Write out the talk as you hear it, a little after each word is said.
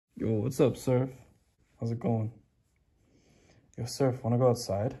Yo, what's up, Surf? How's it going? Yo, Surf, wanna go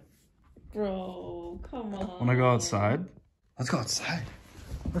outside? Bro, come on. Wanna go outside? Let's go outside.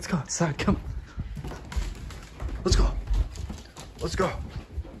 Let's go outside, come. Let's go. Let's go.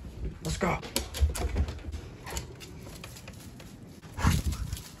 Let's go.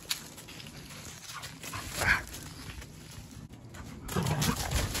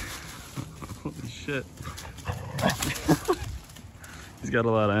 Holy shit. He's got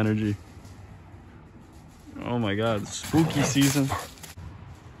a lot of energy. Oh my god, spooky season.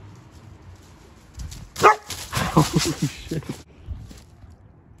 Holy shit.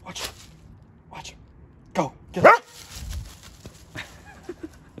 Watch him. Watch him. Go. Get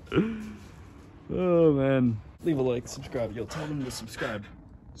him. Oh man. Leave a like, subscribe. Yo, tell them to subscribe.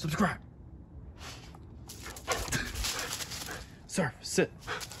 Subscribe. Surf, sit.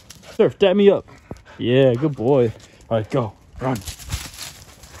 Surf, dab me up. Yeah, good boy. All right, go. Run.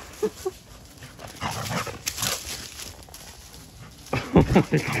 Oh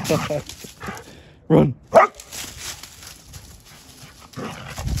my god. Run.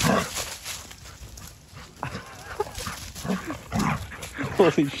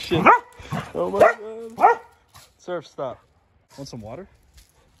 Holy shit. Oh my god. Surf, stop. Want some water?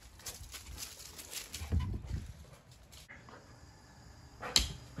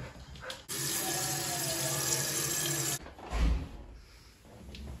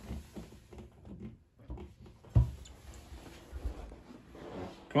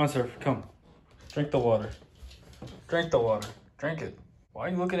 Come on, Surf, come. Drink the water. Drink the water. Drink it. Why are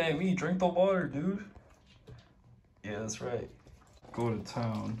you looking at me? Drink the water, dude. Yeah, that's right. Go to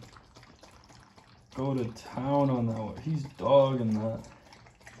town. Go to town on that water. He's dogging that.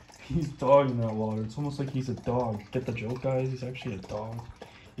 He's dogging that water. It's almost like he's a dog. Get the joke, guys? He's actually a dog.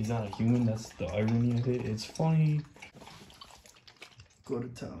 He's not a human. That's the irony of it. It's funny. Go to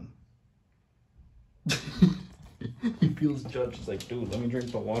town. He feels judged. He's like, dude, let me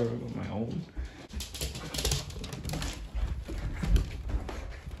drink the water of my own.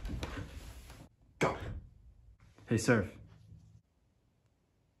 Go. Hey, Surf.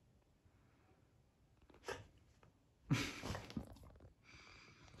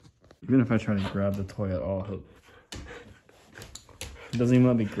 Even if I try to grab the toy at all, he doesn't even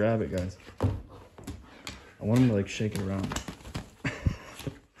let me grab it, guys. I want him to like shake it around.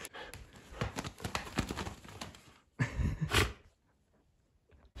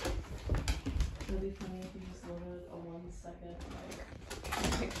 It'd be funny if you just loaded a 1 second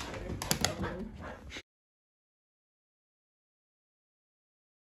like picture of him.